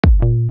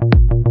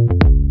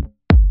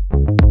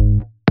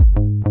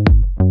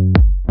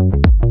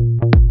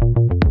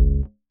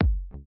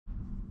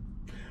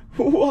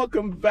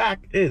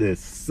back. It is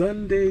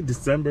Sunday,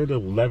 December the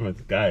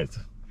 11th, guys.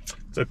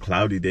 It's a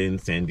cloudy day in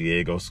San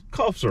Diego.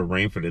 Calls for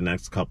rain for the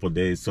next couple of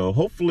days, so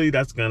hopefully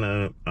that's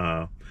gonna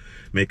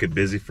make it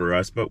busy for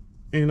us. But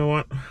you know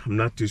what? I'm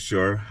not too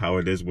sure how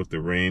it is with the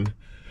rain.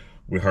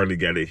 We hardly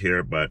get it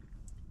here, but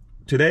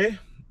today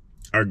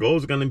our goal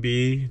is gonna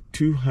be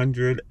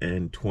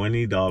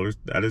 $220.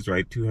 That is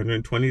right,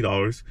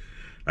 $220.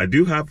 I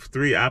do have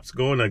 3 apps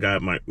going. I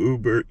got my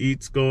Uber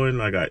Eats going,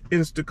 I got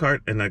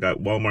Instacart, and I got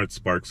Walmart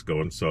Sparks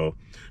going. So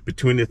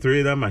between the 3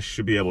 of them, I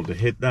should be able to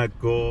hit that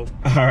goal.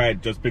 All right,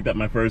 just picked up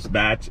my first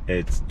batch.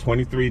 It's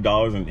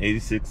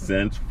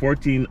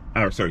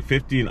 $23.86,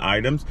 15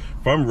 items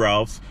from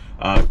Ralph's,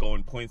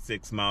 going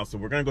 0.6 miles. So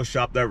we're gonna go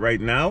shop that right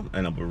now,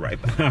 and I'll be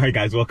right back. All right,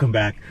 guys, welcome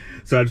back.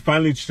 So I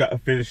finally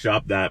finished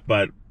shop that,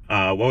 but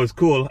what was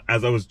cool,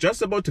 as I was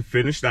just about to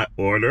finish that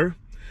order,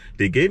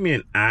 they gave me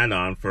an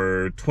add-on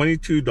for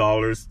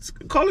 $22,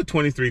 call it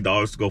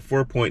 $23 to go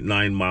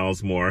 4.9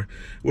 miles more.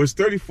 It was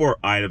 34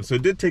 items, so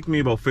it did take me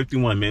about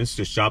 51 minutes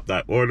to shop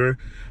that order.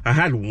 I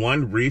had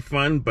 1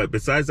 refund, but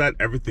besides that,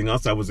 everything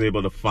else I was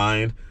able to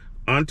find.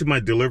 Onto my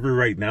delivery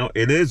right now.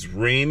 It is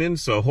raining,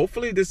 so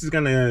hopefully this is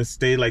gonna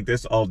stay like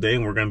this all day,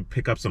 and we're gonna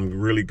pick up some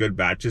really good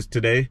batches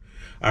today.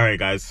 All right,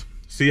 guys,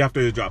 see you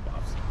after the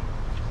drop-offs.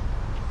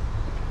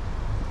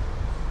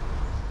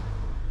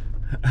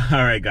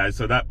 All right, guys,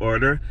 so that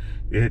order,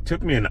 it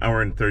took me 1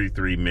 hour and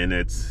 33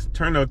 minutes.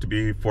 Turned out to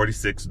be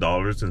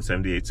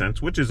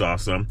 $46.78, which is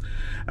awesome.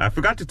 I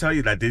forgot to tell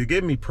you that they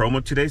gave me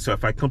promo today, so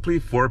if I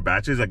complete 4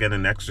 batches, I get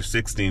an extra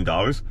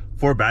 $16.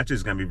 4 batches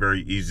is gonna be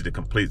very easy to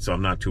complete, so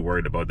I'm not too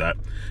worried about that.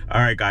 All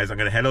right, guys, I'm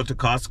gonna head out to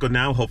Costco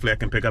now. Hopefully I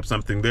can pick up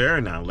something there,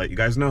 and I'll let you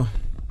guys know.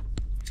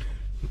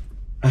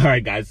 All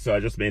right, guys, so I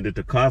just made it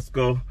to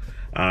Costco.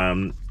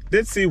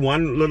 Did see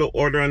 1 little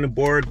order on the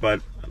board,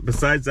 but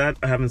besides that,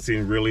 I haven't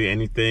seen really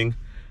anything.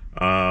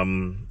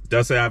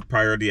 Does say I have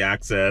priority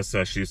access.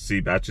 I should see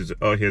batches.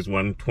 Oh, here's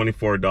one,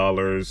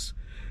 $24,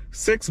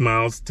 6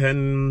 miles,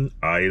 10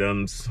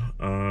 items.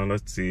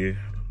 Let's see.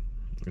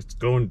 It's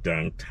going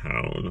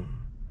downtown.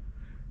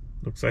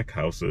 Looks like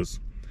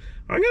houses.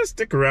 I'm gonna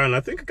stick around. I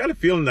think I got a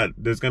feeling that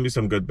there's gonna be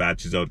some good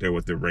batches out there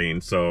with the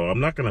rain, so I'm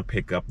not gonna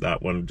pick up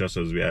that one just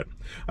as yet.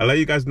 I'll let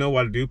you guys know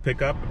what I do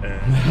pick up.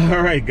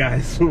 All right,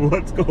 guys,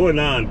 what's going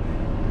on?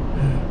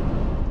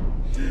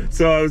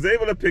 So I was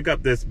able to pick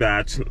up this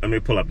batch. Let me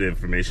pull up the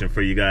information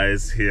for you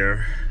guys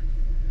here.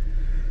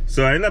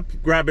 So I ended up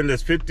grabbing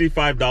this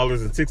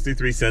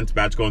 $55.63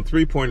 batch going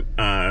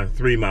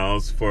 3.3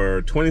 miles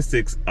for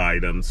 26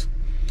 items.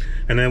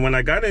 And then when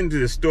I got into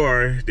the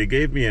store, they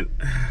gave me an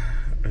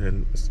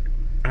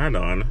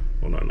add-on.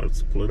 Hold on,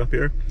 let's pull it up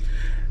here.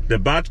 The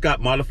batch got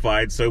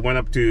modified, so it went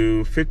up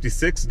to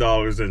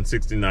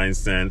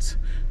 $56.69,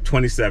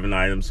 27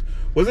 items.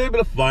 Was able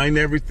to find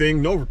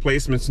everything, no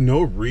replacements,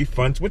 no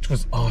refunds, which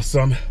was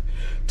awesome.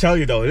 Tell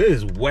you though, it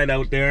is wet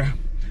out there.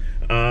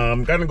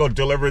 I'm gonna go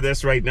deliver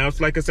this right now.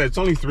 So like I said, it's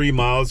only 3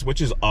 miles,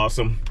 which is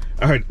awesome.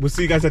 All right, we'll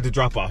see you guys at the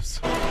drop-offs.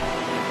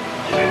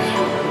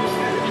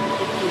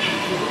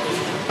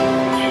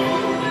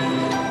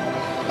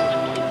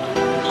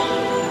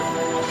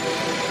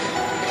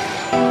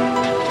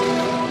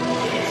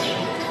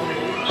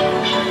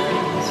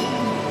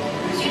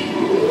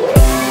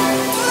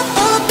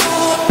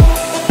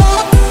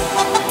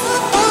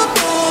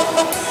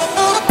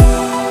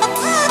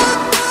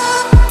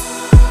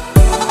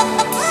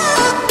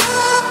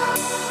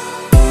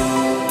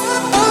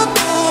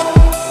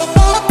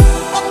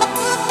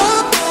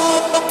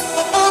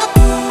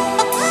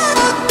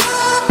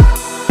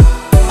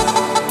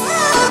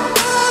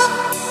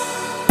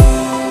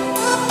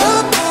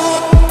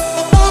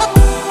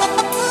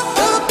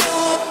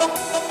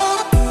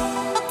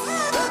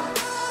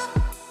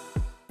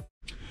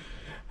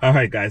 All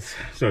right, guys,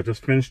 so I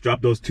just finished,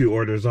 dropped those 2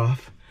 orders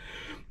off.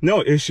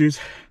 No issues,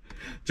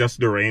 just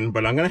the rain,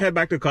 but I'm gonna head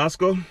back to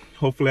Costco.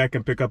 Hopefully I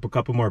can pick up a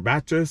couple more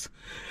batches.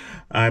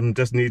 I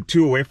just need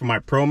 2 away from my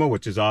promo,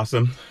 which is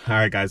awesome. All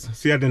right, guys,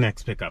 see you at the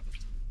next pickup.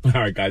 All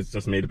right, guys,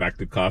 just made it back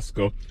to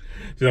Costco.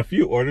 There's a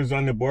few orders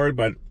on the board,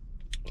 but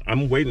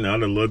I'm waiting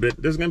out a little bit.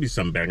 There's gonna be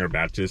some banger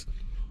batches.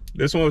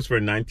 This one was for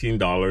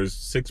 $19,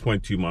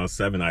 6.2 miles,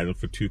 7 items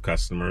for 2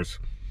 customers.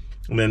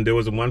 And then there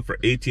was one for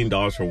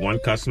 $18 for 1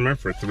 customer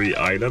for 3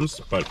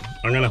 items, but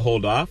I'm gonna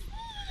hold off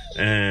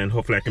and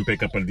hopefully I can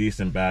pick up a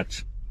decent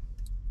batch.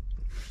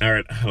 All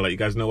right, I'll let you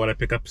guys know what I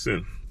pick up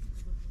soon.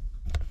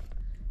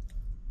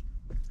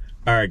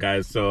 All right,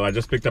 guys, so I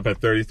just picked up a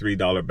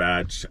 $33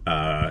 batch,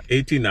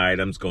 18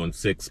 items going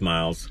 6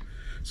 miles.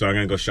 So I'm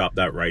gonna go shop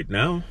that right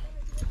now,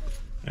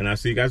 and I'll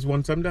see you guys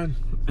once I'm done.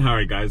 All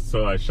right, guys,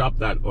 so I shopped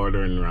that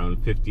order in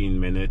around 15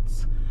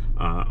 minutes.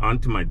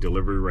 Onto my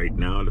delivery right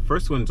now. The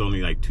first one's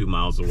only like 2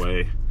 miles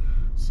away.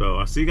 So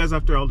I'll see you guys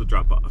after all the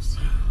drop-offs.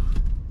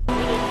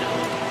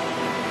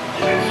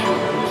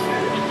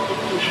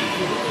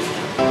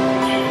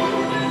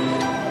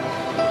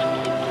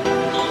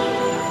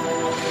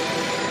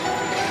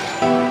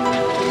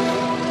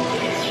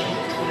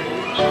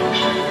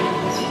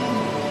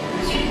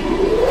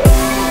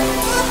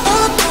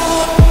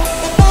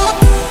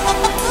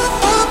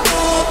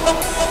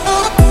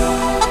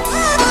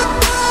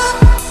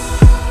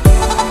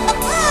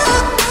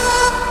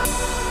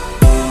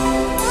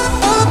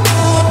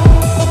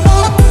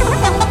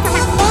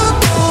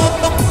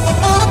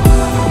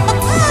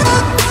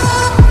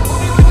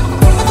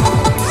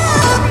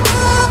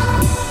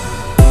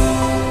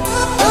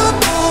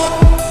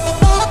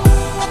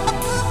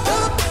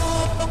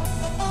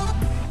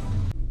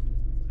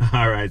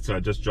 right, so I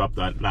just dropped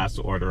that last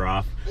order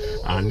off.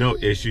 No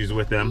issues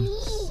with them.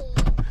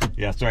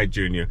 Yeah, that's right,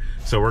 Junior.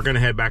 So we're gonna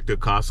head back to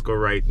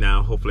Costco right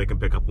now. Hopefully I can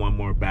pick up one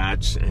more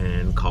batch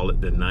and call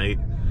it the night.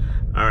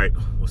 All right,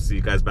 we'll see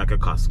you guys back at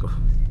Costco.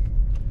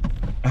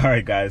 All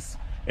right, guys,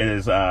 it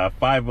is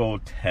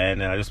 5:10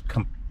 and I just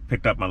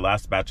picked up my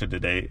last batch of the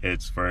day.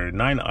 It's for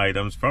 9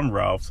 items from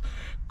Ralph's,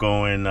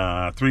 going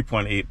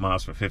 3.8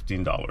 miles for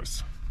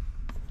 $15.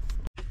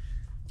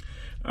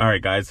 All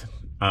right, guys,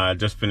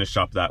 just finished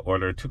up that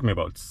order. It took me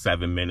about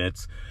 7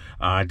 minutes.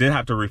 I did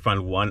have to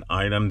refund one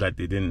item that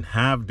they didn't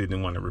have. They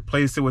didn't want to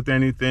replace it with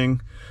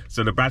anything.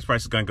 So the batch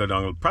price is going to go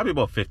down probably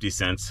about 50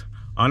 cents.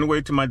 On the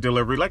way to my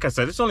delivery, like I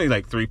said, it's only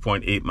like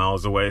 3.8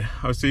 miles away.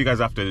 I'll see you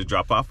guys after the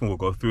drop off and we'll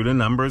go through the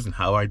numbers and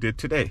how I did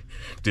today.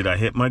 Did I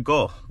hit my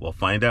goal? We'll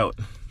find out.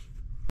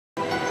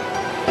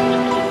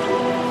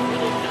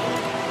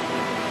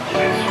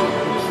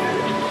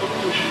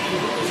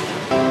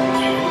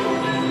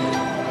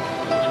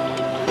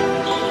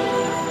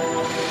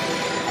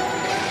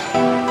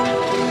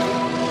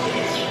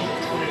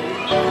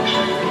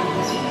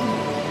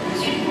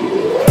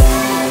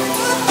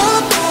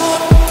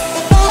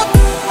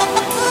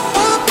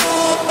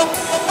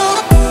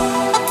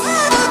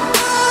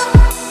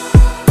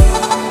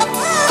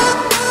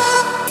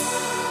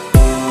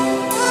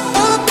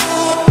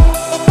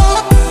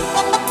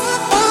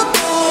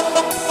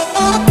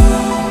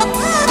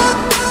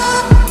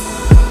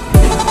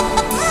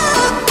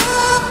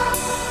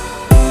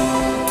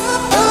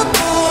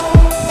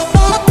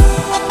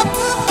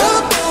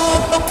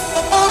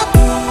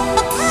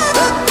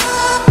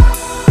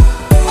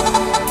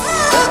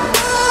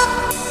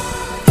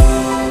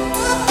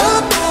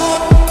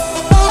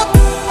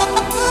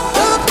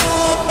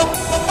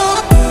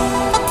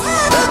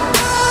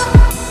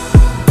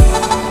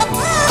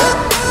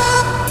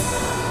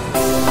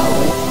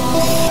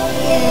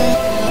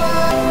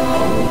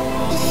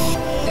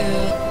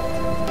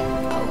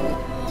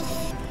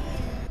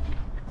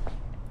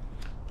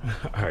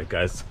 Alright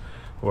guys,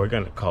 we're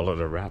gonna call it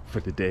a wrap for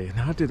the day. And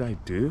how did I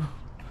do?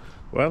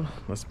 Well,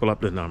 let's pull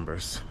up the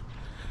numbers.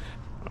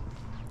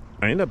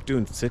 I ended up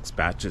doing 6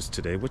 batches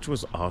today, which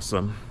was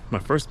awesome. My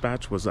first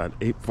batch was at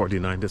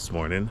 8:49 this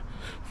morning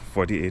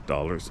for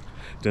 $48.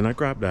 Then I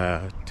grabbed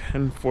a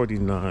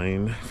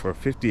 10:49 for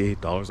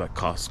 $58 at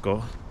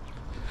Costco.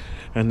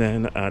 And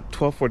then at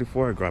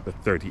 12:44 I grabbed a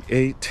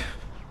 38.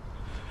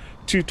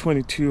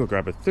 2:22 I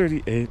grabbed a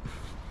 38.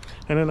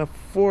 And then at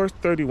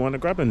 4:31 I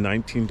grabbed a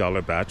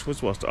 $19 batch,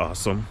 which was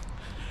awesome.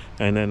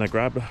 And then I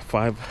grabbed at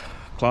 5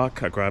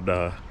 o'clock, I grabbed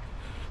a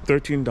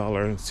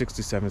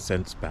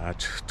 $13.67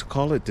 batch to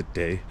call it the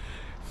day,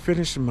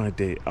 finishing my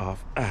day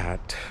off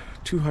at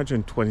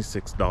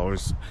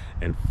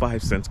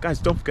 $226.05. Guys,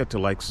 don't forget to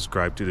like,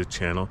 subscribe to the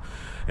channel,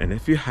 and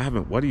if you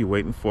haven't, what are you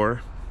waiting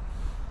for?